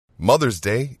Mother's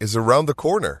Day is around the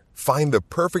corner. Find the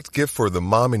perfect gift for the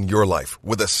mom in your life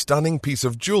with a stunning piece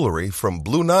of jewelry from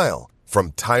Blue Nile.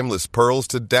 From timeless pearls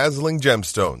to dazzling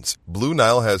gemstones, Blue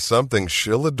Nile has something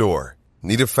she'll adore.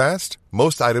 Need it fast?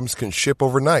 Most items can ship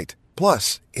overnight.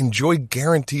 Plus, enjoy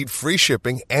guaranteed free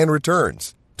shipping and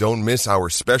returns. Don't miss our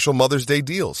special Mother's Day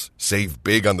deals. Save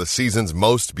big on the season's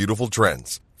most beautiful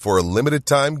trends. For a limited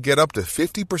time, get up to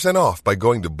 50% off by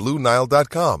going to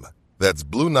BlueNile.com. That's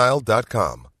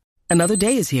BlueNile.com. Another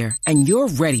day is here, and you're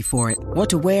ready for it. What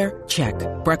to wear? Check.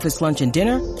 Breakfast, lunch, and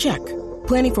dinner? Check.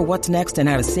 Planning for what's next and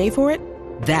how to save for it?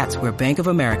 That's where Bank of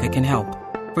America can help.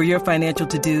 For your financial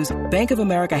to-dos, Bank of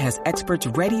America has experts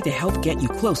ready to help get you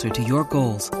closer to your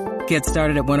goals. Get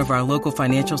started at one of our local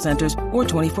financial centers or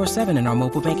 24/7 in our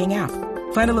mobile banking app.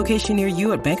 Find a location near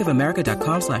you at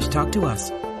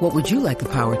bankofamerica.com/talktous. What would you like the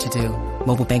power to do?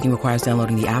 Mobile banking requires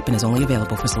downloading the app and is only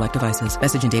available for select devices.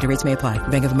 Message and data rates may apply.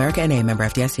 Bank of America N.A., member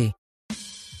FDIC.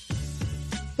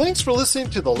 Thanks for listening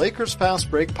to the Lakers Fast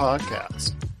Break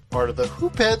podcast, part of the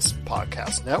Hoopheads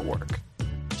Podcast Network.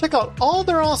 Check out all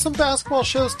their awesome basketball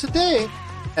shows today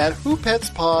at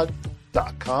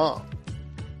hoopheadspod.com.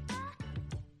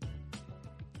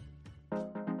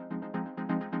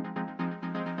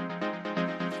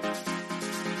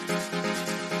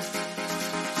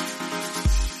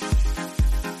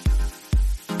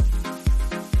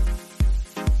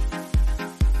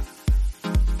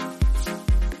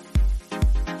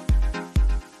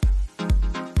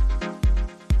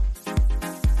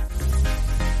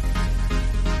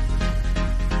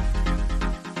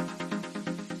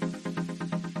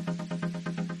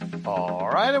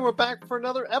 We're back for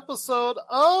another episode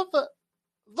of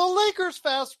the Lakers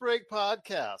Fast Break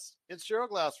podcast. It's Gerald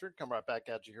Glassford. Come right back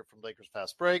at you here from Lakers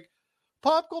Fast Break,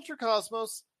 Pop Culture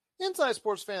Cosmos, Inside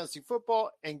Sports Fantasy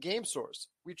Football, and Game Source.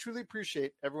 We truly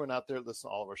appreciate everyone out there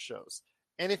listening to all of our shows.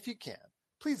 And if you can,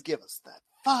 please give us that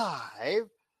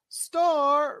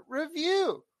 5-star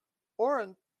review or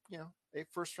a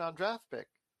first-round draft pick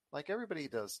like everybody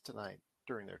does tonight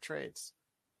during their trades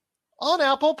on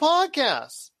Apple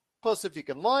Podcasts. Plus, if you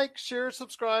can like, share,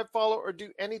 subscribe, follow, or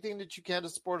do anything that you can to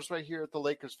support us right here at the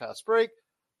Lakers Fast Break,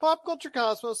 Pop Culture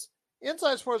Cosmos,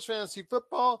 Inside Sports Fantasy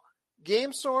Football,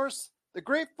 Game Source, the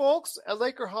great folks at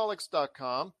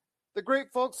Lakerholics.com, the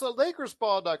great folks at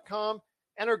LakersBall.com,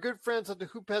 and our good friends at the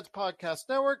Hoopheads Podcast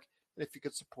Network. And if you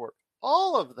could support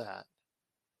all of that,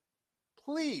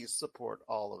 please support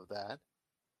all of that.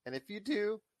 And if you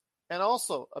do, and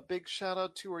also a big shout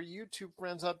out to our YouTube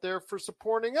friends out there for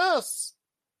supporting us.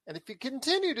 And if you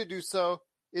continue to do so,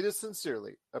 it is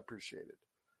sincerely appreciated.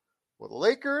 Well, the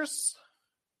Lakers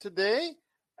today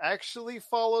actually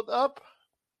followed up.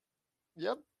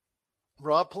 Yep.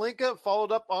 Rob Pelinka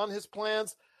followed up on his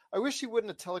plans. I wish he wouldn't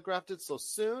have telegraphed it so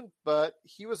soon, but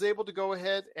he was able to go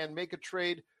ahead and make a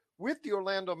trade with the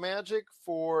Orlando Magic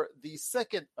for the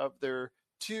second of their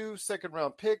 2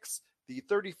 second-round picks, the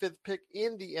 35th pick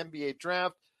in the NBA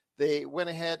draft. They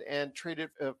went ahead and traded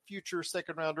a future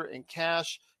second-rounder in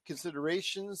cash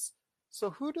considerations. So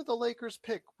who do the Lakers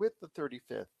pick with the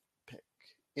 35th pick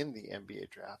in the NBA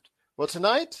draft? Well,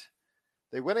 tonight,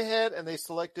 they went ahead and they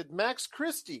selected Max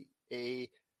Christie,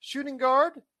 a shooting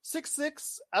guard,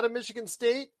 6'6", out of Michigan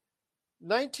State,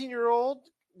 19-year-old,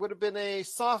 would have been a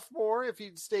sophomore if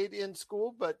he'd stayed in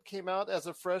school, but came out as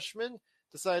a freshman,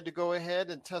 decided to go ahead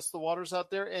and test the waters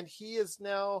out there, and he is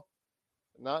now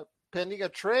not pending a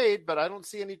trade, but I don't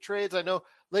see any trades. I know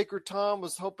Laker Tom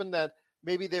was hoping that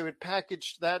maybe they would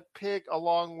package that pick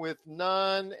along with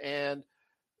Nunn and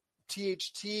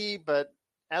THT, but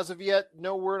as of yet,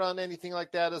 no word on anything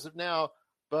like that as of now.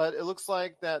 But it looks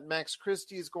like that Max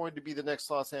Christie is going to be the next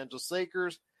Los Angeles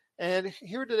Lakers. And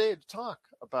here today to talk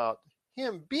about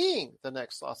him being the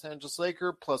next Los Angeles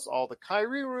Laker, plus all the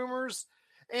Kyrie rumors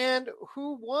and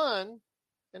who won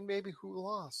and maybe who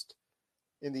lost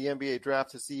in the NBA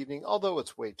draft this evening, although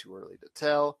it's way too early to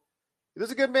tell. It is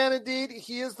a good man indeed.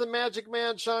 He is the Magic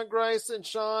Man, Sean Grice. And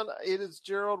Sean, it is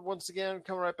Gerald once again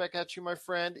coming right back at you, my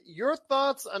friend. Your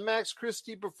thoughts on Max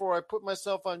Christie before I put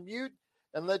myself on mute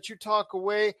and let you talk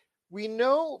away. We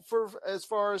know for as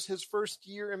far as his first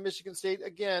year in Michigan State,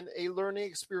 again, a learning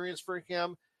experience for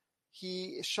him.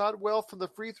 He shot well from the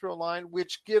free throw line,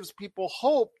 which gives people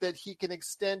hope that he can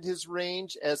extend his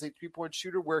range as a three-point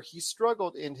shooter where he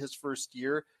struggled in his first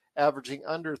year, averaging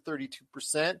under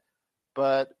 32%.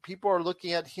 But people are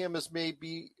looking at him as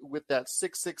maybe with that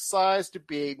 6'6" size to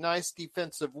be a nice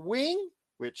defensive wing,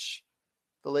 which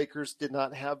the Lakers did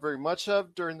not have very much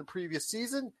of during the previous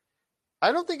season.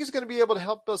 I don't think he's going to be able to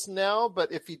help us now,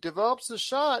 but if he develops a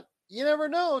shot, you never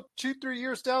know. 2-3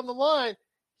 years down the line,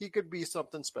 he could be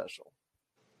something special.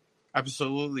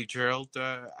 Absolutely, Gerald.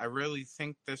 I really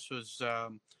think this was,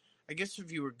 I guess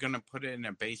if you were going to put it in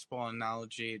a baseball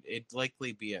analogy, it'd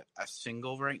likely be a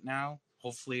single right now.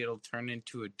 Hopefully it'll turn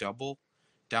into a double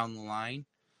down the line.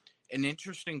 An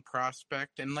interesting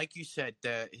prospect. And like you said,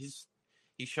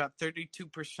 he shot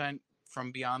 32%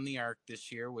 from beyond the arc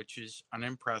this year, which is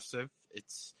unimpressive.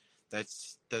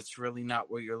 That's really not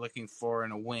what you're looking for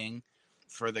in a wing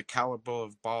for the caliber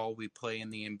of ball we play in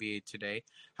the NBA today.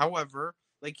 However,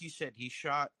 like you said, he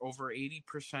shot over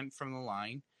 80% from the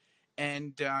line.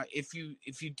 And if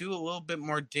you do a little bit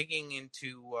more digging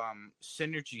into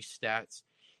synergy stats,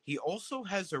 he also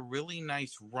has a really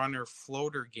nice runner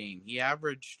floater game. He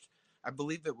averaged, I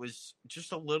believe it was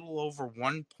just a little over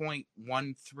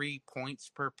 1.13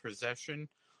 points per possession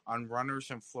on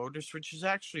runners and floaters, which is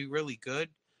actually really good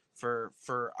for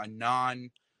a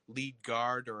non-lead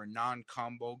guard or a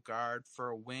non-combo guard for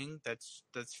a wing. That's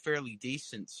fairly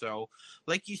decent. So,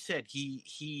 like you said,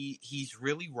 he's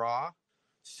really raw.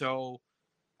 So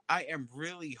I am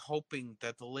really hoping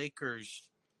that the Lakers,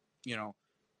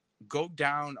 go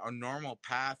down a normal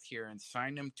path here and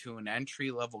sign him to an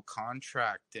entry-level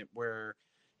contract where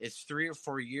it's 3 or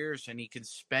 4 years and he can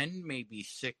spend maybe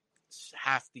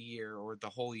half the year or the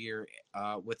whole year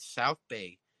with South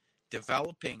Bay,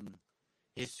 developing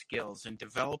his skills and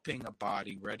developing a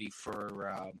body ready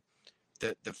for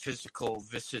the physical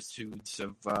vicissitudes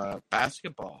of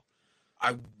basketball.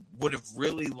 I would have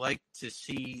really liked to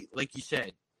see, like you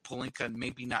said, Pelinka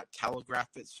maybe not telegraph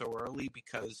it so early,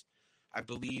 because I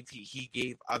believe he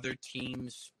gave other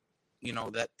teams,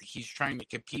 that he's trying to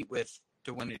compete with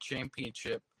to win a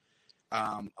championship,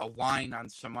 a line on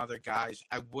some other guys.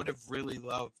 I would have really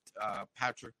loved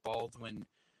Patrick Baldwin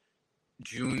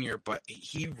Jr., but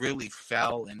he really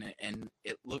fell in it, and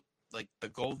it looked like the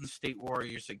Golden State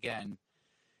Warriors again.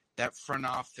 That front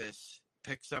office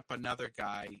picks up another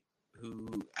guy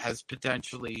who has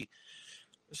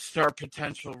star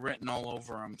potential written all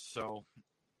over him. So,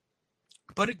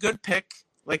 but a good pick.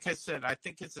 Like I said, I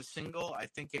think it's a single. I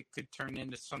think it could turn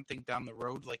into something down the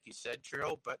road, like you said,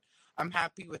 Trill. But I'm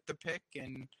happy with the pick.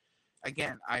 And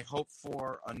again, I hope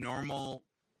for a normal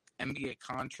NBA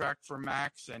contract for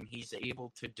Max, and he's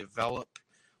able to develop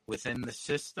within the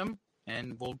system,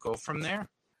 and we'll go from there.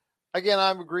 Again,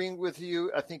 I'm agreeing with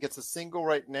you. I think it's a single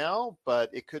right now, but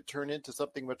it could turn into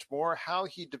something much more. How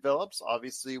he develops,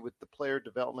 obviously, with the player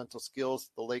developmental skills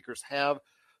the Lakers have,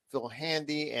 Phil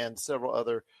Handy and several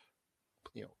other,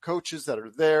 coaches that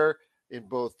are there in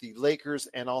both the Lakers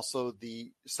and also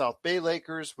the South Bay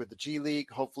Lakers with the G League,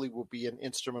 hopefully will be an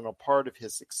instrumental part of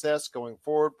his success going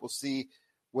forward. We'll see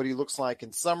what he looks like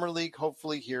in Summer League,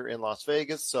 hopefully here in Las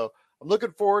Vegas. So I'm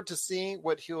looking forward to seeing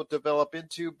what he'll develop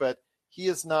into, but he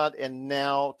is not a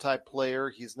now type player.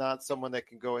 He's not someone that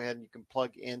can go ahead and you can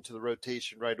plug into the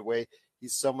rotation right away.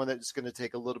 He's someone that's going to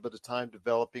take a little bit of time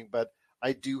developing, but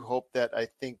I do hope I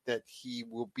think that he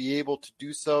will be able to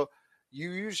do so.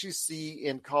 You usually see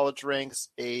in college ranks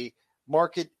a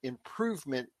market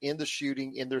improvement in the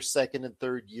shooting in their second and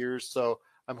third years. So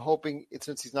I'm hoping,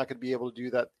 since he's not going to be able to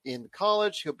do that in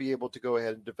college, he'll be able to go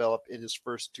ahead and develop in his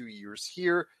first 2 years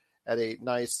here at a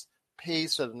nice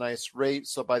pace, at a nice rate.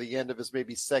 So by the end of his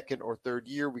maybe second or third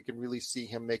year, we can really see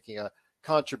him making a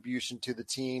contribution to the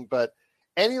team. But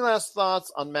any last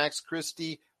thoughts on Max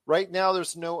Christie? Right now,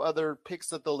 there's no other picks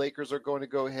that the Lakers are going to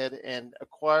go ahead and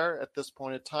acquire at this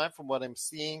point in time from what I'm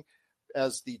seeing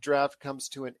as the draft comes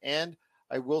to an end.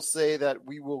 I will say that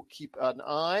we will keep an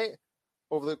eye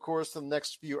over the course of the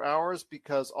next few hours,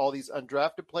 because all these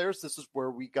undrafted players, this is where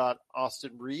we got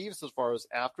Austin Reeves as far as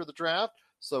after the draft.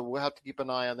 So we'll have to keep an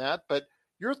eye on that. But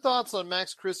your thoughts on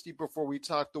Max Christie before we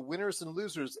talk the winners and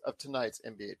losers of tonight's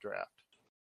NBA draft?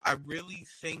 I really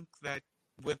think that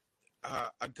with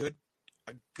a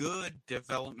good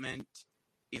development,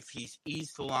 if he's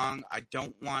eased along, I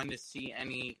don't want to see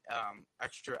any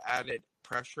extra added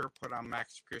pressure put on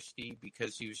Max Christie,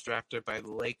 because he was drafted by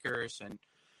the Lakers and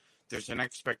there's an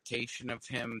expectation of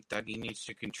him that he needs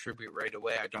to contribute right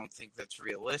away. I don't think that's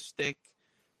realistic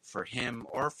for him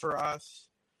or for us.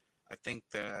 I think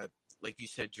that, like you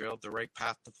said, Gerald, the right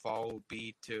path to follow would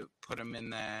be to put him in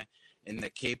the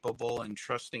capable and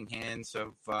trusting hands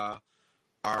of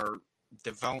our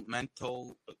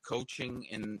developmental coaching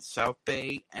in South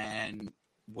Bay, and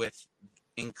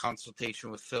in consultation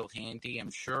with Phil Handy,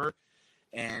 I'm sure.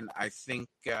 And I think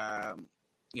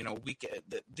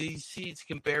these seeds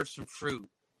can bear some fruit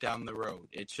down the road.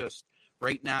 It's just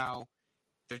right now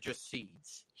they're just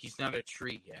seeds. He's not a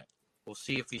tree yet. We'll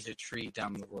see if he's a tree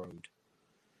down the road.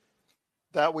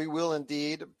 That we will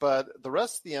indeed, but the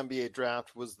rest of the NBA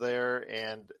draft was there,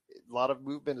 and a lot of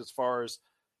movement as far as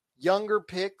younger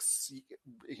picks,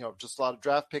 just a lot of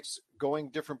draft picks going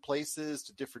different places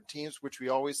to different teams, which we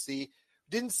always see.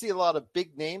 Didn't see a lot of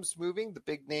big names moving. The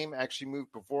big name actually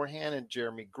moved beforehand, and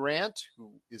Jeremy Grant,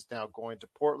 who is now going to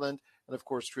Portland, and of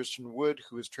course Christian Wood,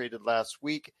 who was traded last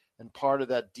week. And part of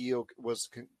that deal was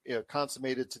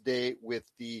consummated today with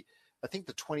I think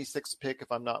the 26th pick,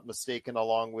 if I'm not mistaken,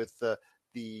 along with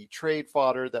the trade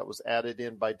fodder that was added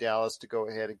in by Dallas to go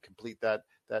ahead and complete that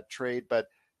trade. But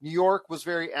New York was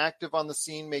very active on the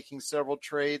scene, making several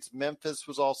trades. Memphis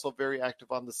was also very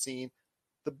active on the scene.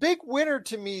 The big winner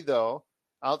to me, though,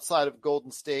 outside of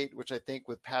Golden State, which I think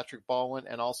with Patrick Baldwin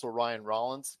and also Ryan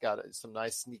Rollins, got some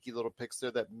nice sneaky little picks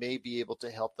there that may be able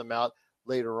to help them out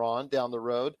later on down the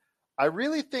road. I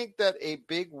really think that a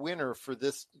big winner for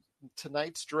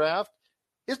tonight's draft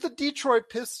is the Detroit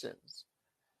Pistons.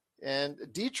 And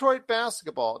Detroit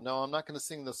basketball, no, I'm not going to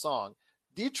sing the song.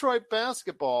 Detroit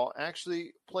basketball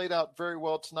actually played out very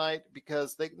well tonight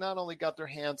because they not only got their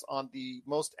hands on the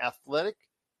most athletic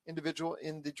individual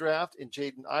in the draft in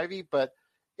Jaden Ivey, but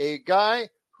a guy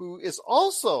who is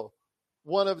also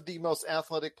one of the most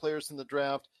athletic players in the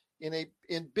draft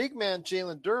in big man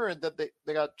Jalen Duren, that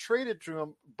they got traded to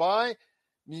him by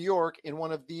New York in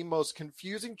one of the most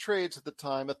confusing trades at the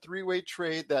time, a three-way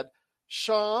trade that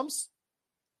Shams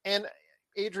and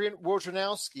Adrian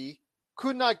Wojnarowski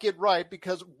could not get right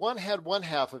because one had one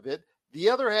half of it, the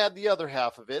other had the other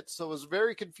half of it. So it was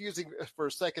very confusing for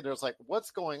a second. It was like, what's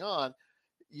going on?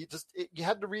 You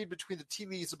had to read between the tea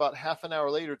leaves about half an hour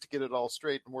later to get it all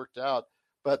straight and worked out.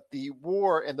 But the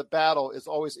war and the battle is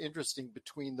always interesting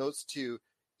between those two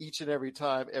each and every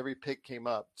time every pick came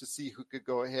up to see who could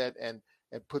go ahead and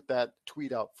put that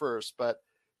tweet out first. But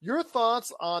your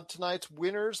thoughts on tonight's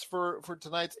winners for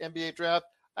tonight's NBA draft?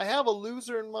 I have a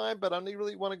loser in mind, but I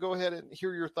really want to go ahead and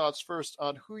hear your thoughts first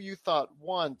on who you thought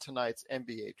won tonight's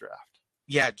NBA draft.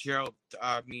 Yeah, Gerald,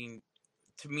 I mean,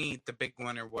 to me, the big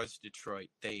winner was Detroit.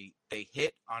 They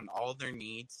hit on all their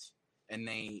needs, and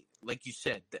they, like you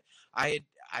said, I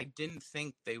didn't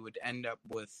think they would end up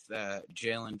with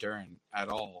Jalen Duren at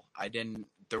all.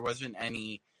 There wasn't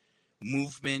any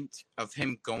movement of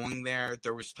him going there.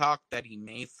 There was talk that he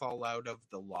may fall out of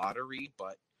the lottery,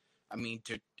 but I mean,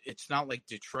 it's not like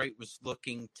Detroit was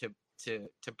looking to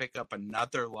pick up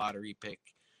another lottery pick,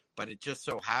 but it just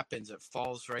so happens it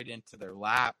falls right into their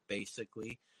lap,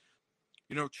 basically.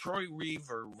 Troy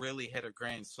Weaver really hit a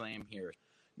grand slam here.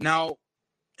 Now,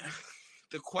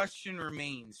 the question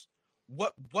remains,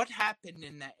 what happened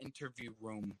in that interview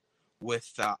room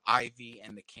with Ivy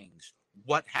and the Kings?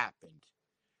 What happened,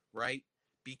 right?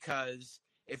 Because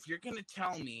if you're going to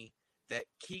tell me that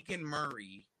Keegan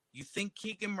Murray, you think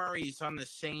Keegan Murray is on the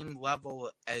same level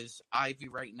as Ivy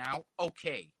right now,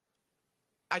 okay.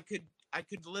 I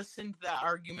could listen to that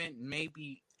argument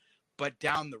maybe, but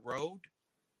down the road,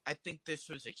 I think this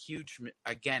was a huge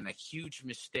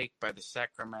mistake by the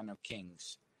Sacramento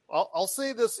Kings. I'll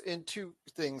say this in two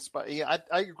things, but yeah,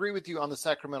 I agree with you on the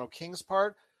Sacramento Kings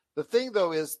part. The thing,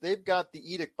 though, is they've got the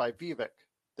edict by Vivek,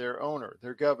 their owner,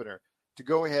 their governor, to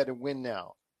go ahead and win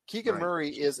now. Keegan Murray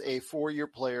is a 4-year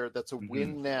player that's a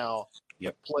win now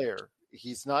player.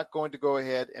 He's not going to go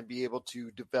ahead and be able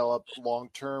to develop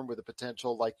long-term with a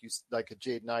potential like a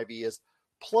Jaden Ivey is.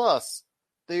 Plus,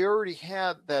 they already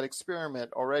had that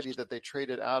experiment already that they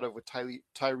traded out of with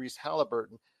Tyrese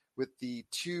Halliburton with the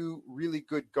two really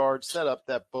good guard setup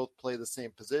that both play the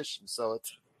same position. So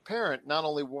it's apparent not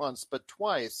only once, but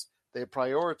twice they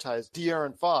prioritized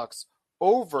De'Aaron Fox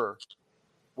over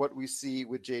what we see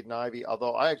with Jaden Ivey.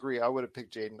 Although I agree, I would have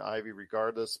picked Jaden Ivey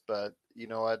regardless, but you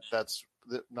know what? That's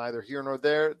neither here nor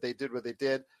there. They did what they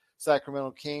did.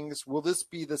 Sacramento Kings, will this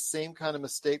be the same kind of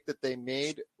mistake that they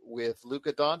made with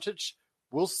Luka Doncic?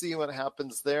 We'll see what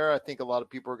happens there. I think a lot of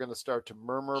people are going to start to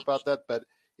murmur about that. But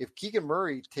if Keegan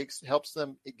Murray helps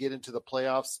them get into the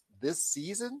playoffs this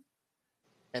season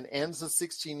and ends a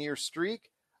 16-year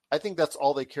streak, I think that's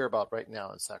all they care about right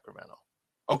now in Sacramento.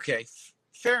 Okay,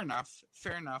 fair enough.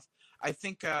 I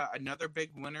think another big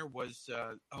winner was,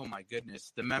 oh my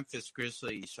goodness, the Memphis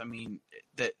Grizzlies. I mean,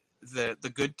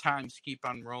 the good times keep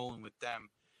on rolling with them.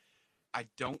 I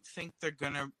don't think they're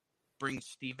going to bring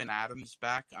Steven Adams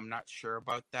back. I'm not sure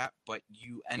about that, but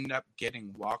you end up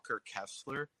getting Walker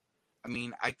Kessler. I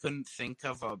mean, I couldn't think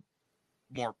of a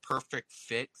more perfect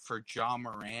fit for Ja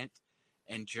Morant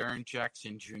and Jaren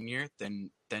Jackson Jr. than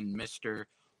Mr.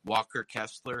 Walker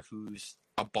Kessler, who's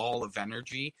a ball of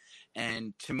energy.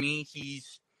 And to me,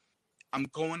 I'm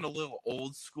going a little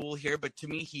old school here, but to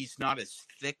me, he's not as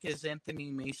thick as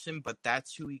Anthony Mason, but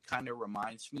that's who he kind of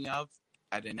reminds me of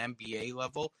at an NBA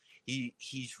level.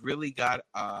 He's really got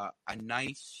a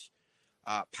nice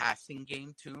passing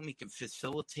game to him. He can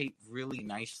facilitate really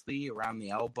nicely around the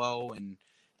elbow and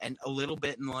a little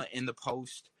bit in the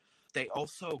post. They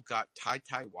also got Ty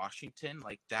Washington.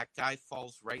 Like, that guy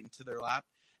falls right into their lap.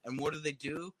 And what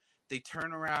do? They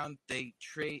turn around. They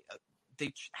trade.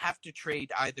 They have to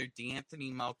trade either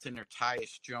DeAnthony Melton or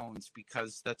Tyus Jones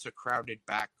because that's a crowded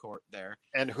backcourt there.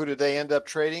 And who did they end up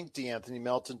trading? DeAnthony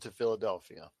Melton to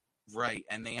Philadelphia. Right,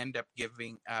 and they end up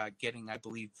getting, I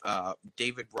believe,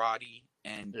 David Roddy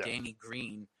and Danny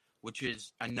Green, which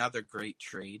is another great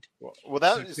trade. Well,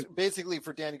 that is basically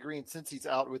for Danny Green, since he's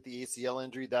out with the ACL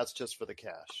injury. That's just for the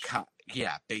cash.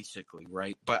 Yeah, basically,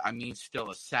 right? But I mean, still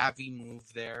a savvy move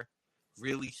there,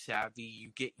 really savvy. You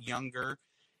get younger,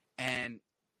 and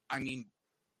I mean,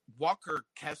 Walker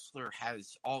Kessler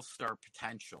has all-star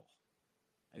potential.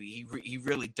 I mean, he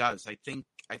really does. I think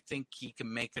he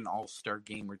can make an all-star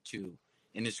game or two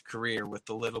in his career with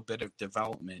a little bit of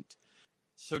development.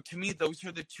 So to me, those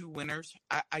are the two winners.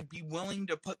 I'd be willing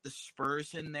to put the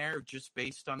Spurs in there just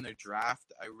based on their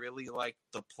draft. I really like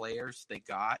the players they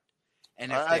got.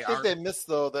 And I think they missed,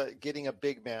 though, that getting a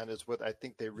big man is what I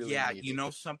think they really needed. You know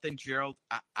something, Gerald?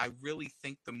 I really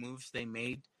think the moves they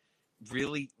made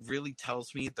really, really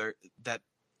tells me that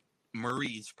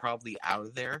Murray is probably out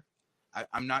of there.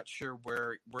 I'm not sure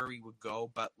where he would go,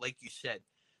 but like you said,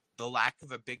 the lack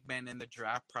of a big man in the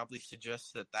draft probably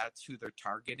suggests that that's who they're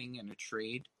targeting in a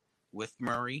trade with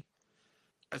Murray.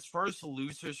 As far as the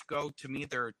losers go, to me,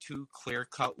 there are two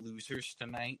clear-cut losers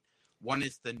tonight. One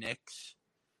is the Knicks.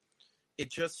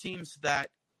 It just seems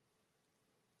that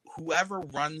whoever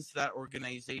runs that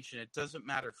organization, it doesn't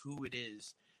matter who it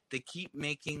is, they keep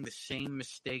making the same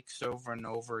mistakes over and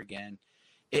over again.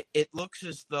 It looks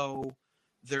as though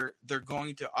they're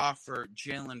going to offer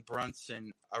Jalen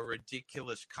Brunson a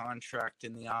ridiculous contract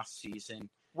in the offseason.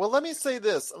 Well, let me say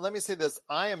this.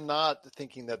 I am not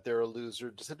thinking that they're a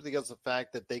loser simply because of the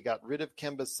fact that they got rid of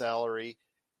Kemba's salary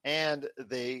and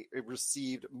they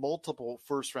received multiple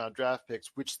first-round draft picks,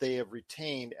 which they have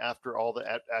retained after all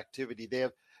the activity. They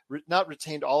have not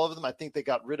retained all of them. I think they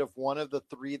got rid of one of the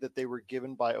three that they were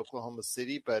given by Oklahoma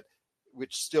City, but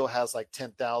which still has like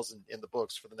 10,000 in the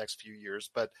books for the next few years.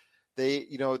 But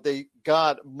they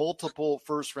got multiple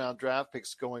first-round draft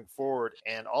picks going forward,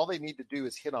 and all they need to do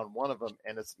is hit on one of them,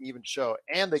 and it's an even show.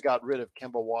 And they got rid of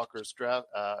Kemba Walker's draft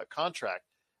contract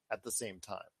at the same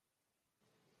time.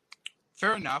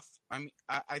 Fair enough. I mean,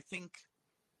 I think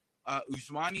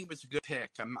Usmani was a good pick.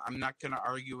 I'm not going to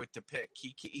argue with the pick.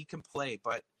 He can play,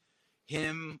 but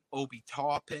him, Obi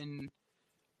Toppin,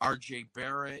 R.J.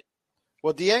 Barrett.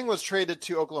 Well, Dieng was traded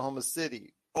to Oklahoma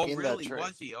City. Oh, really?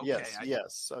 Was he? Okay.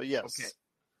 Yes. So, yes. Okay.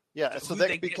 Yeah. So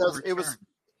that because it was,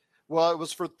 well, it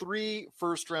was for 3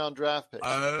 first-round draft picks.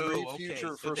 Oh, 3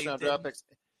 future first-round draft picks.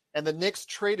 And the Knicks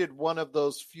traded one of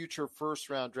those future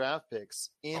first-round draft picks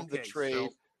in the trade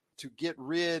to get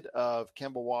rid of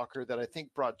Kemba Walker that I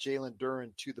think brought Jalen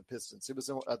Duren to the Pistons. It was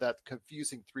that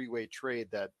confusing 3-way trade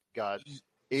that got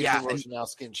Adrian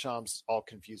Wojnarowski and Shams all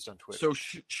confused on Twitter. So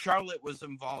Charlotte was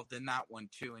involved in that one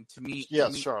too, and to me,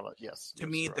 Charlotte. Yes, to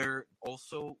me, they're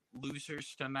also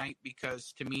losers tonight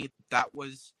because to me that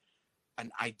was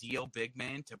an ideal big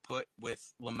man to put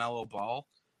with LaMelo Ball.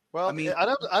 Well, I mean, I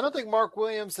don't think Mark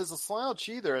Williams is a slouch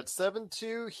either. At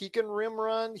 7'2", he can rim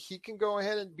run. He can go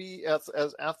ahead and be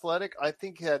as athletic. I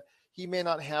think that he may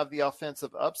not have the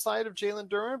offensive upside of Jalen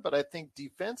Duren, but I think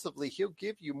defensively he'll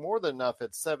give you more than enough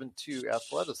at 7'2"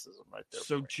 athleticism right there.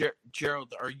 So,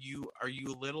 Gerald, are you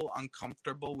a little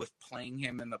uncomfortable with playing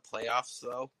him in the playoffs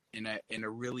though? In a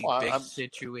really big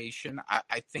situation,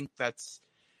 I think that's.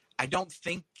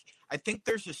 I think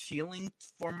there's a ceiling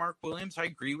for Mark Williams. I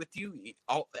agree with you.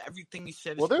 Everything you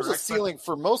said is there's correct, a ceiling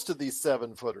for most of these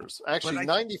 7-footers. Actually,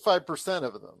 95%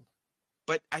 of them.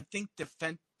 But I think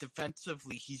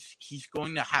defensively, he's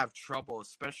going to have trouble,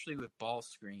 especially with ball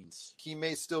screens. He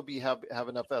may still have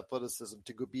enough athleticism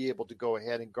to be able to go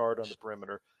ahead and guard on the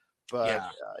perimeter.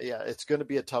 But, it's going to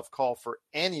be a tough call for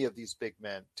any of these big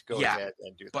men to go ahead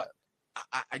and do that.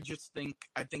 I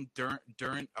think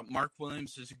Duren Mark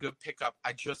Williams is a good pickup.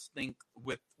 I just think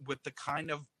with the kind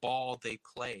of ball they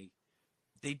play,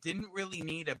 they didn't really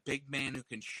need a big man who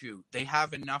can shoot. They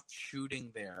have enough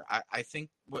shooting there. I think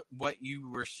what you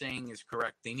were saying is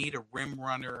correct. They need a rim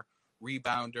runner,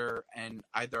 rebounder, and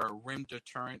either a rim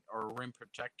deterrent or a rim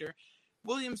protector.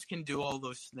 Williams can do all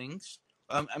those things.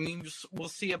 I mean, we'll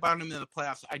see about him in the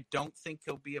playoffs. I don't think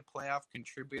he'll be a playoff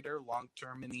contributor long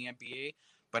term in the NBA.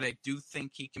 But I do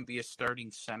think he can be a starting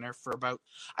center for about.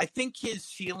 I think his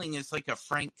ceiling is like a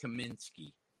Frank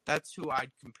Kaminsky. That's who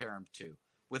I'd compare him to,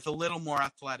 with a little more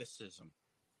athleticism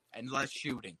and less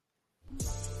shooting.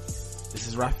 This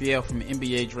is Raphael from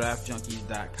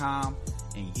NBADraftJunkies.com,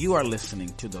 and you are listening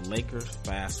to the Lakers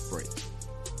Fast Break.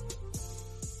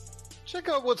 Check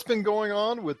out what's been going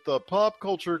on with the Pop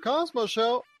Culture Cosmos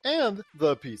Show and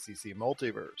the PCC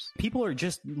Multiverse. People are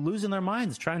just losing their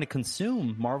minds trying to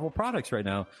consume Marvel products right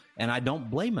now, and I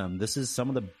don't blame them. This is some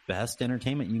of the best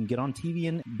entertainment you can get on TV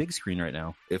and big screen right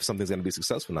now. If something's going to be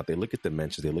successful or not, they look at the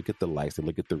mentions, they look at the likes, they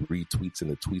look at the retweets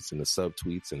and the tweets and the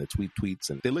subtweets and the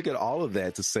tweets, and they look at all of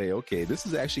that to say, okay, this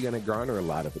is actually going to garner a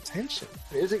lot of attention.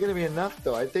 Is it going to be enough,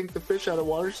 though? I think the fish out of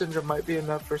water syndrome might be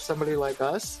enough for somebody like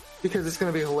us, because it's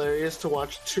going to be hilarious to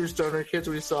watch two stoner kids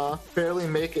we saw barely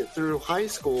make it through high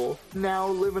school now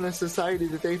live in a society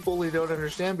that they fully don't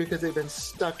understand because they've been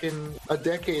stuck in a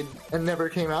decade and never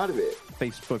came out of it.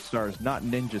 Facebook stars, not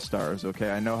ninja stars,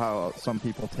 okay? I know how some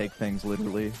people take things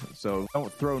literally, so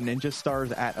don't throw ninja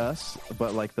stars at us,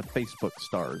 but like the Facebook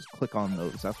stars. Click on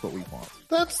those. That's what we want.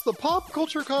 That's the Pop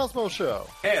Culture Cosmos Show.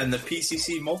 And the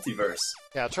PCC Multiverse.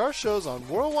 Catch our shows on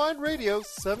Worldwide Radio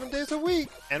 7 days a week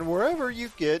and wherever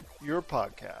you get your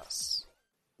podcasts.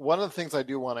 One of the things I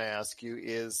do want to ask you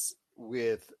is,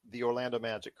 with the Orlando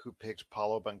Magic, who picked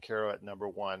Paolo Banchero at number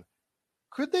 1,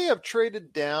 could they have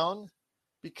traded down?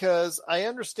 Because I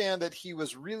understand that he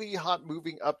was really hot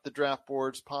moving up the draft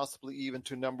boards, possibly even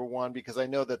to number 1, because I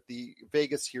know that the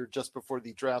Vegas here just before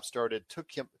the draft started took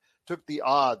the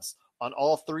odds on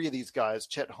all three of these guys,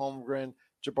 Chet Holmgren,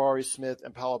 Jabari Smith,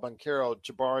 and Paolo Banchero.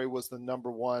 Jabari was the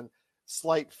number 1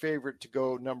 slight favorite to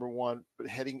go number 1, but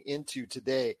heading into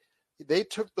today, they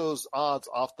took those odds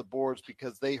off the boards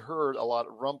because they heard a lot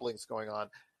of rumblings going on.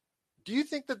 Do you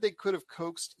think that they could have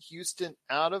coaxed Houston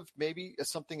out of maybe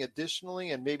something additionally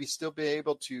and maybe still be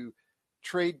able to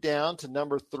trade down to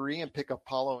number 3 and pick up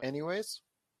Paolo anyways?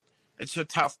 It's a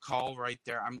tough call right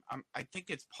there. I think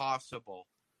it's possible.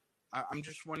 I'm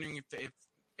just wondering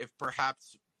if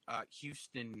perhaps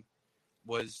Houston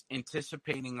was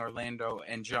anticipating Orlando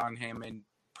and John Hammond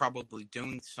probably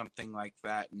doing something like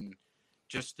that and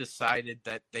just decided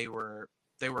that they were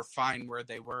fine where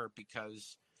they were,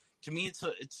 because to me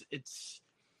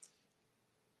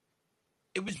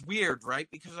it was weird, right?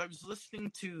 Because I was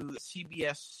listening to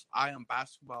CBS Eye on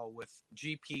Basketball with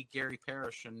GP, Gary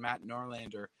Parrish, and Matt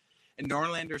Norlander, and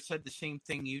Norlander said the same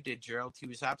thing you did, Gerald. He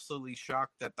was absolutely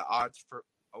shocked that the odds for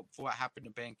what happened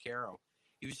to Banchero.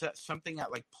 He was at something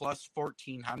at like plus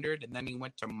 1,400, and then he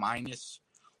went to minus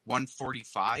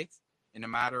 145 in a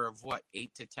matter of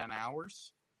 8 to 10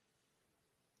 hours.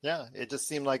 Yeah, it just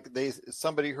seemed like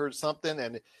somebody heard something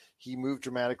and he moved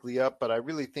dramatically up. But I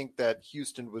really think that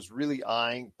Houston was really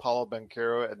eyeing Paolo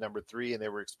Banchero at number 3, and they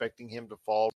were expecting him to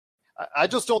fall. I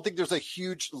just don't think there's a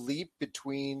huge leap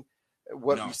between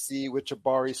what we see with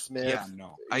Jabari Smith,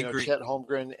 I agree. Chet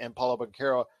Holmgren, and Paolo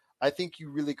Banchero. I think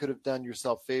you really could have done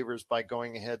yourself favors by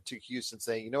going ahead to Houston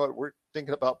saying, you know what, we're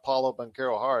thinking about Paolo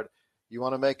Banchero hard. You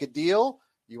want to make a deal?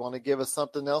 You want to give us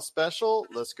something else special?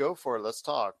 Let's go for it. Let's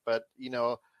talk. But,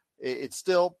 it's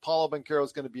still Paolo Banchero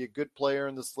is going to be a good player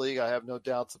in this league. I have no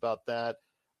doubts about that.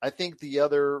 I think the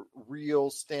other real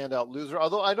standout loser,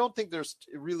 although I don't think there's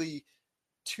really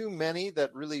too many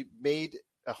that really made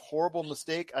a horrible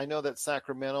mistake. I know that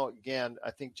Sacramento, again, I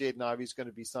think Jaden Ivey is going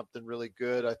to be something really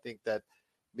good. I think that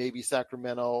maybe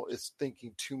Sacramento is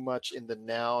thinking too much in the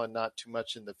now and not too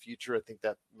much in the future. I think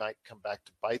that might come back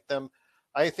to bite them.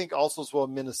 I think also as well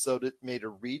Minnesota made a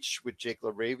reach with Jake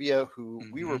LaRavia, who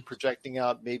we were projecting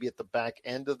out maybe at the back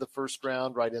end of the first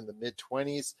round, right in the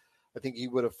mid-20s. I think he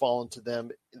would have fallen to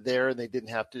them there, and they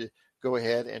didn't have to go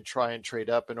ahead and try and trade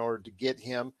up in order to get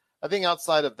him. I think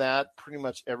outside of that, pretty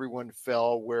much everyone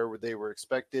fell where they were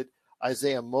expected.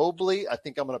 Isaiah Mobley, I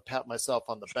think I'm going to pat myself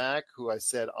on the back, who I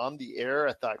said on the air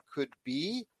I thought could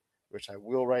be, which I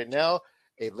will right now,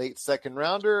 a late second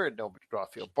rounder, and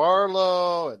Rafael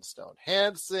Barlow and Stone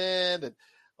Hansen, and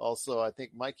also I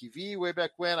think Mikey V way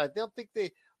back when. I don't think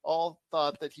they all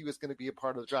thought that he was going to be a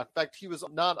part of the draft. In fact, he was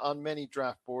not on many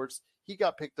draft boards. He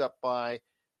got picked up by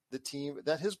the team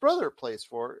that his brother plays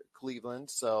for, Cleveland.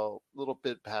 So a little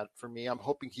bit bad for me. I'm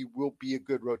hoping he will be a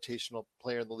good rotational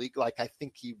player in the league, like I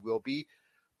think he will be.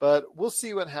 But we'll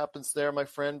see what happens there, my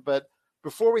friend. But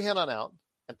before we head on out,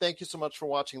 and thank you so much for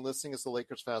watching and listening as the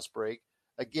Lakers Fast Break.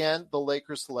 Again, the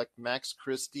Lakers select Max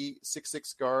Christie,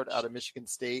 6'6" guard out of Michigan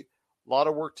State. A lot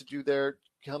of work to do there.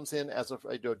 Comes in as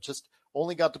just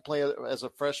only got to play as a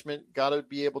freshman. Got to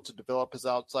be able to develop his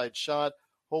outside shot.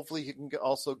 Hopefully he can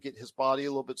also get his body a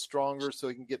little bit stronger so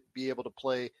he can be able to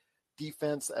play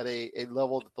defense at a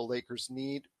level that the Lakers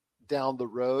need down the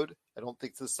road. I don't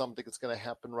think this is something that's going to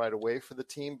happen right away for the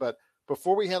team. But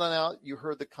before we head on out, you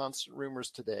heard the constant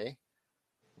rumors today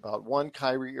about one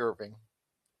Kyrie Irving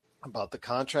about the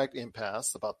contract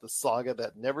impasse, about the saga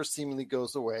that never seemingly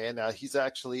goes away. And now he's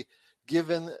actually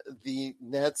given the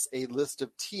Nets a list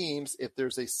of teams if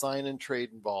there's a sign and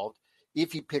trade involved,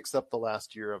 if he picks up the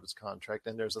last year of his contract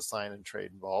and there's a sign and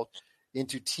trade involved,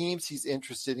 into teams he's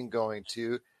interested in going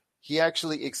to. He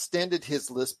actually extended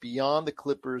his list beyond the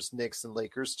Clippers, Knicks, and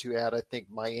Lakers to add, I think,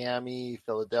 Miami,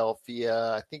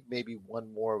 Philadelphia. I think maybe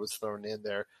one more was thrown in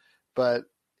there. But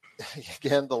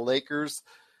again, the Lakers,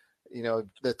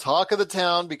 the talk of the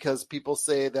town, because people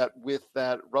say that with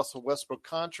that Russell Westbrook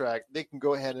contract, they can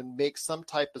go ahead and make some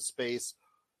type of space,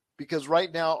 because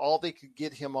right now all they could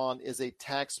get him on is a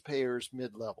taxpayer's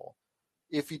mid-level.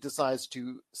 If he decides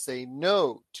to say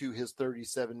no to his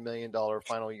 $37 million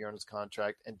final year on his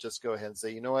contract and just go ahead and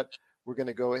say, you know what, we're going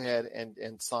to go ahead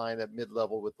and sign at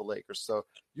mid-level with the Lakers. So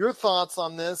your thoughts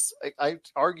on this? I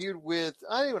argued with,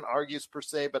 I didn't even argue per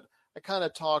se, but I kind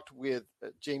of talked with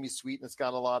Jamie Sweet, and it's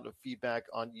got a lot of feedback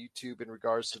on YouTube in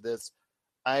regards to this.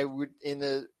 I would, in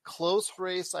a close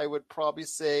race, I would probably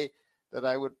say that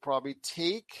I would probably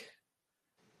take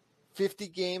 50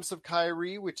 games of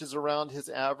Kyrie, which is around his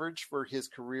average for his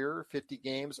career, 50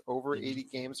 games, over 80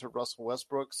 games of Russell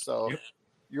Westbrook. So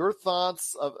your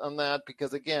thoughts on that,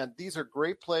 because again, these are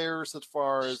great players as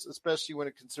far as, especially when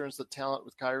it concerns the talent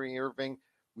with Kyrie Irving.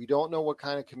 We don't know what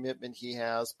kind of commitment he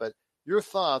has, but your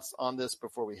thoughts on this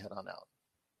before we head on out.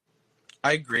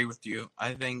 I agree with you.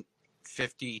 I think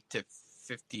 50 to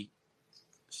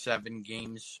 57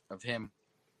 games of him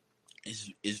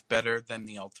is better than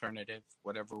the alternative,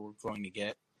 whatever we're going to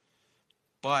get.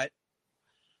 But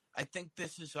I think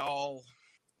this is all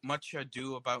much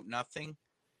ado about nothing,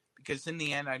 because in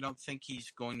the end, I don't think he's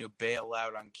going to bail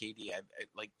out on KD.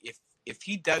 Like if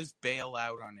he does bail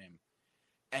out on him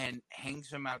and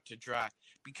hangs him out to dry,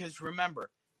 because remember,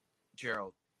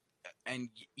 Gerald, and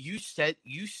you said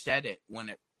it when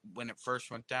it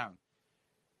first went down.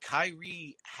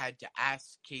 Kyrie had to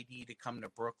ask KD to come to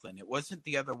Brooklyn. It wasn't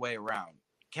the other way around.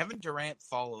 Kevin Durant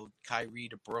followed Kyrie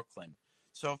to Brooklyn.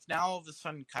 So if now all of a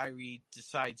sudden Kyrie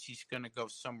decides he's going to go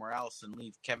somewhere else and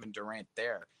leave Kevin Durant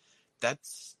there,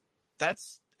 that's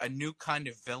a new kind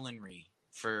of villainy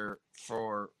for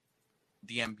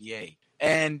the NBA.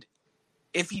 And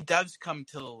if he does come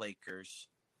to the Lakers,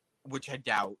 which I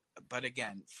doubt, but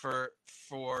again, for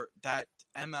that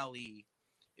MLE,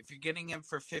 if you're getting him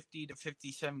for 50 to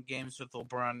 57 games with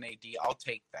LeBron and AD, I'll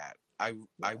take that. I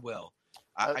will.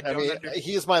 I mean,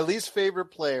 he is my least favorite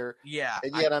player. Yeah.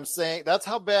 And yet I'm saying that's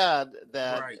how bad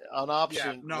that an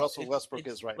option Russell Westbrook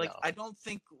is right now. I don't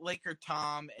think Laker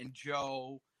Tom and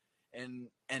Joe and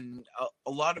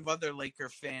a lot of other Laker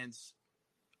fans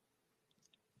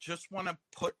just want to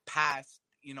put past,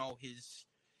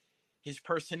 his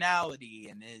personality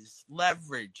and his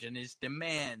leverage and his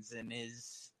demands and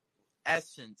his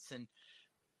essence, and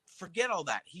forget all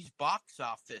that. He's box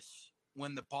office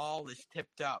when the ball is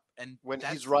tipped up, and when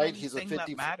that's he's right, he's a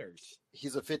 50 matters.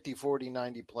 He's a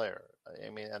 50-40-90 player.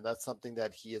 I mean, and that's something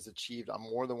that he has achieved on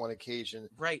more than one occasion.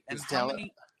 Right. And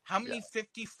how many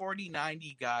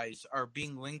 50-40-90 guys are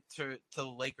being linked to the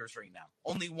Lakers right now?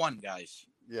 Only one, guys.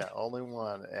 Yeah, only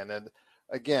one. And then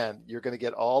again, you're going to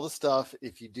get all the stuff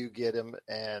if you do get him,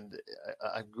 and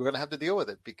I'm going to have to deal with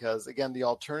it, because again, the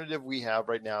alternative we have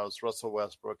right now is Russell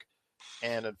Westbrook,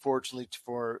 and unfortunately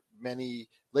for many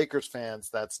Lakers fans,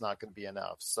 that's not going to be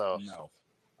enough. So no.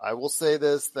 I will say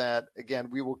this, that again,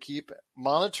 we will keep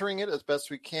monitoring it as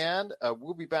best we can.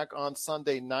 We'll be back on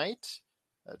Sunday night,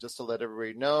 just to let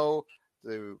everybody know,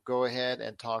 to go ahead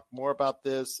and talk more about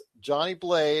this. Johnny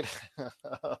Blade,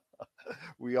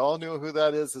 we all know who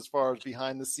that is as far as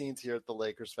behind the scenes here at the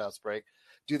Lakers Fast Break.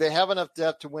 Do they have enough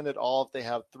depth to win it all if they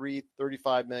have 3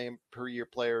 $35 million per year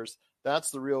players?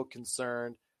 That's the real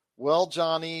concern. Well,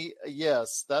 Johnny,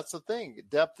 yes, that's the thing.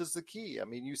 Depth is the key. I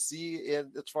mean, you see it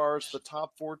as far as the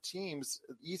top 4 teams,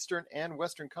 Eastern and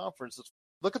Western Conference.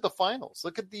 Look at the finals.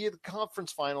 Look at the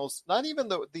conference finals. Not even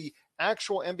the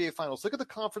actual NBA finals. Look at the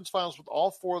conference finals with all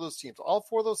 4 of those teams. All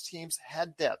 4 of those teams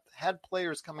had depth, had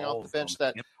players coming off the bench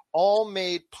that all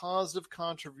made positive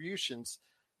contributions.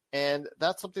 And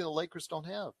that's something the Lakers don't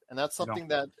have. And that's something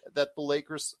that the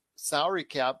Lakers salary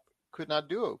cap could not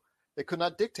do. They could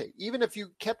not dictate. Even if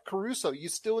you kept Caruso, you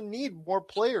still need more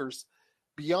players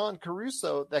beyond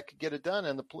Caruso that could get it done.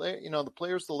 And the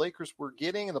players the Lakers were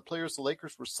getting and the players the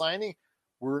Lakers were signing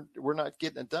were not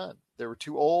getting it done. They were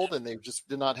too old and they just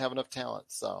did not have enough talent.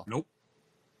 So nope.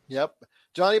 Yep.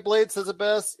 Johnny Blade says it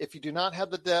best. If you do not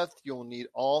have the depth, you'll need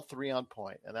all 3 on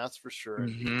point, and that's for sure.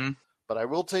 Mm-hmm. But I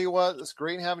will tell you what, it's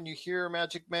great having you here,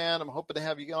 Magic Man. I'm hoping to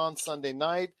have you on Sunday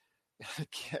night.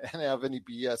 Can't have any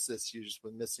BS issues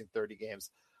with missing 30 games.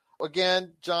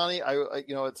 again, Johnny, I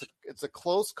it's a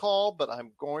close call, but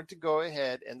I'm going to go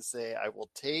ahead and say I will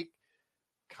take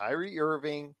Kyrie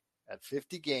Irving at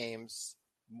 50 games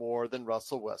more than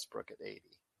Russell Westbrook at 80.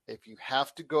 If you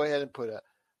have to go ahead and put a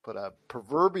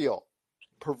proverbial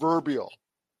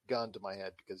gun to my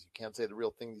head, because you can't say the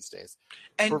real thing these days.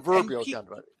 Gun to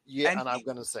my head. Yeah, and I'm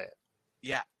going to say it.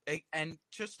 Yeah, and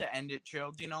just to end it,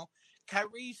 Gerald,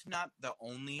 Kyrie's not the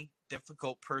only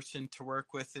difficult person to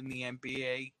work with in the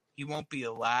NBA. He won't be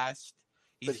the last.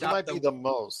 But he might be the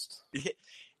most.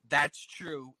 That's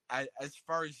true. As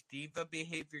far as diva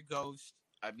behavior goes,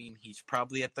 I mean, he's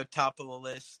probably at the top of the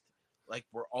list. Like,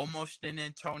 we're almost in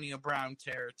Antonio Brown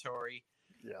territory.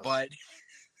 Yes.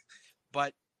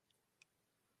 But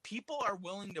people are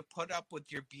willing to put up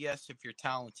with your BS if you're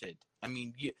talented. I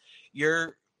mean,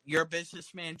 you're a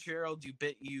businessman, Gerald.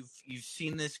 You've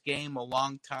seen this game a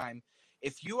long time.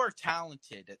 If you are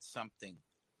talented at something,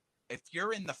 if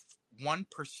you're in the 1%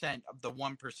 of the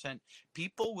 1%,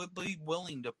 people would be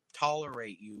willing to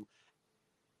tolerate you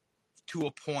to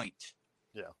a point.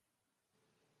 Yeah.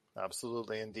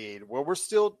 Absolutely, indeed. Well, we're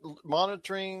still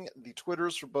monitoring the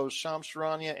Twitters for both Shams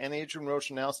Charania and Adrian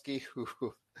Wojnarowski,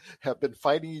 who have been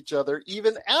fighting each other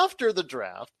even after the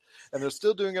draft, and they're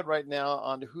still doing it right now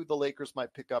on who the Lakers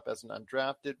might pick up as an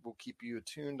undrafted. We'll keep you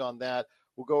attuned on that.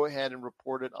 We'll go ahead and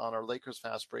report it on our Lakers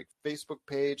Fast Break Facebook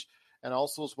page, and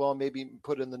also as well maybe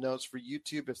put in the notes for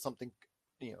YouTube if something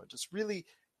just really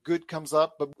good comes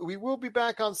up. But we will be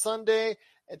back on Sunday.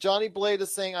 Johnny Blade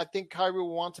is saying, I think Kyrie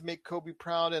will want to make Kobe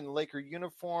proud in a Laker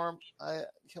uniform.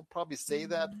 He'll probably say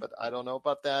that, but I don't know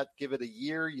about that. Give it a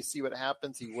year. You see what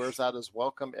happens. He wears out his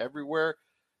welcome everywhere.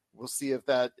 We'll see if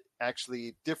that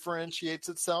actually differentiates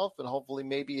itself. And hopefully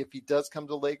maybe if he does come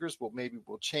to Lakers, we'll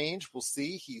change. We'll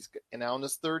see. He's now in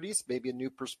his 30s, maybe a new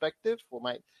perspective. We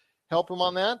might help him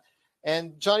on that.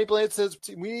 And Johnny Blade says,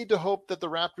 we need to hope that the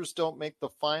Raptors don't make the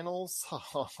finals.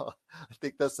 I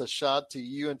think that's a shot to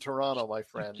you in Toronto, my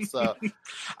friend. So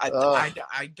I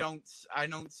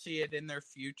don't see it in their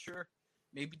future.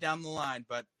 Maybe down the line,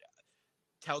 but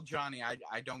tell Johnny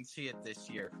I don't see it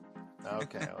this year.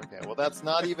 Okay. Well, that's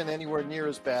not even anywhere near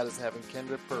as bad as having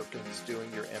Kendrick Perkins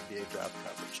doing your NBA draft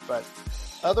coverage. But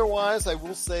otherwise, I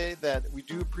will say that we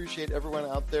do appreciate everyone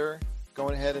out there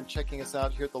going ahead and checking us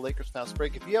out here at the Lakers Fast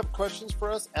Break. If you have questions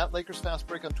for us, at Lakers Fast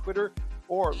Break on Twitter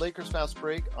or Lakers Fast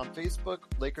Break on Facebook,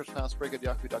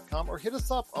 LakersFastBreak@yahoo.com, or hit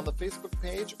us up on the Facebook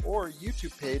page or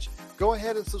YouTube page. Go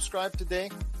ahead and subscribe today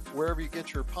wherever you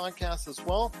get your podcasts as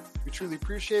well. We truly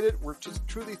appreciate it. We're just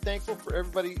truly thankful for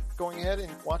everybody going ahead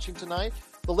and watching tonight.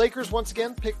 The Lakers once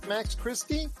again picked Max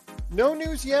Christie. No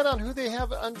news yet on who they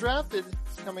have undrafted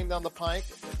coming down the pike.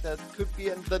 That could be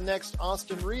the next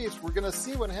Austin Reeves. We're going to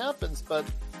see what happens, but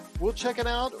we'll check it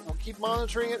out. We'll keep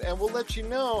monitoring it, and we'll let you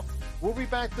know. We'll be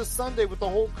back this Sunday with the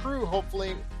whole crew,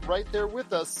 hopefully right there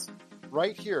with us,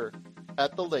 right here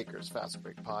at the Lakers Fast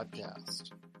Break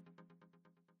Podcast.